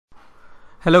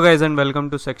Hello guys, and welcome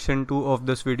to section 2 of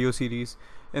this video series.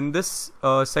 In this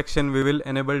section we will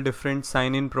enable different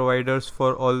sign-in providers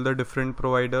for all the different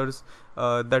providers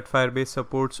that Firebase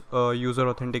supports user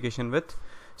authentication with.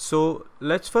 So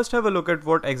let's first have a look at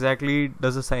what exactly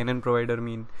does a sign-in provider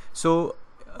mean. So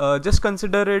just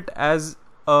consider it as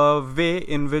a way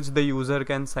in which the user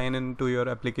can sign in to your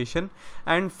application,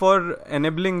 and for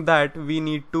enabling that we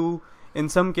need to in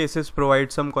some cases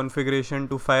provide some configuration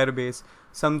to Firebase,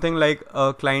 something like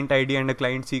a client ID and a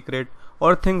client secret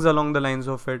or things along the lines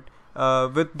of it,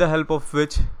 with the help of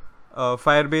which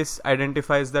Firebase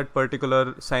identifies that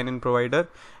particular sign-in provider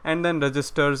and then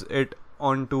registers it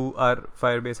onto our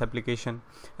Firebase application,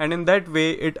 and in that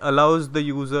way it allows the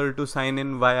user to sign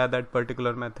in via that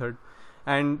particular method.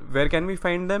 And where can we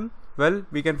find them? Well,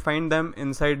 we can find them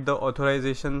inside the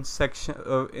authorization section,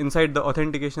 inside the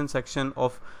authentication section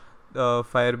of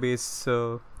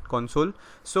Firebase console.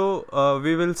 So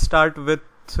we will start with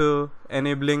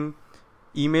enabling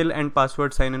email and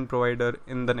password sign-in provider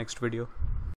in the next video.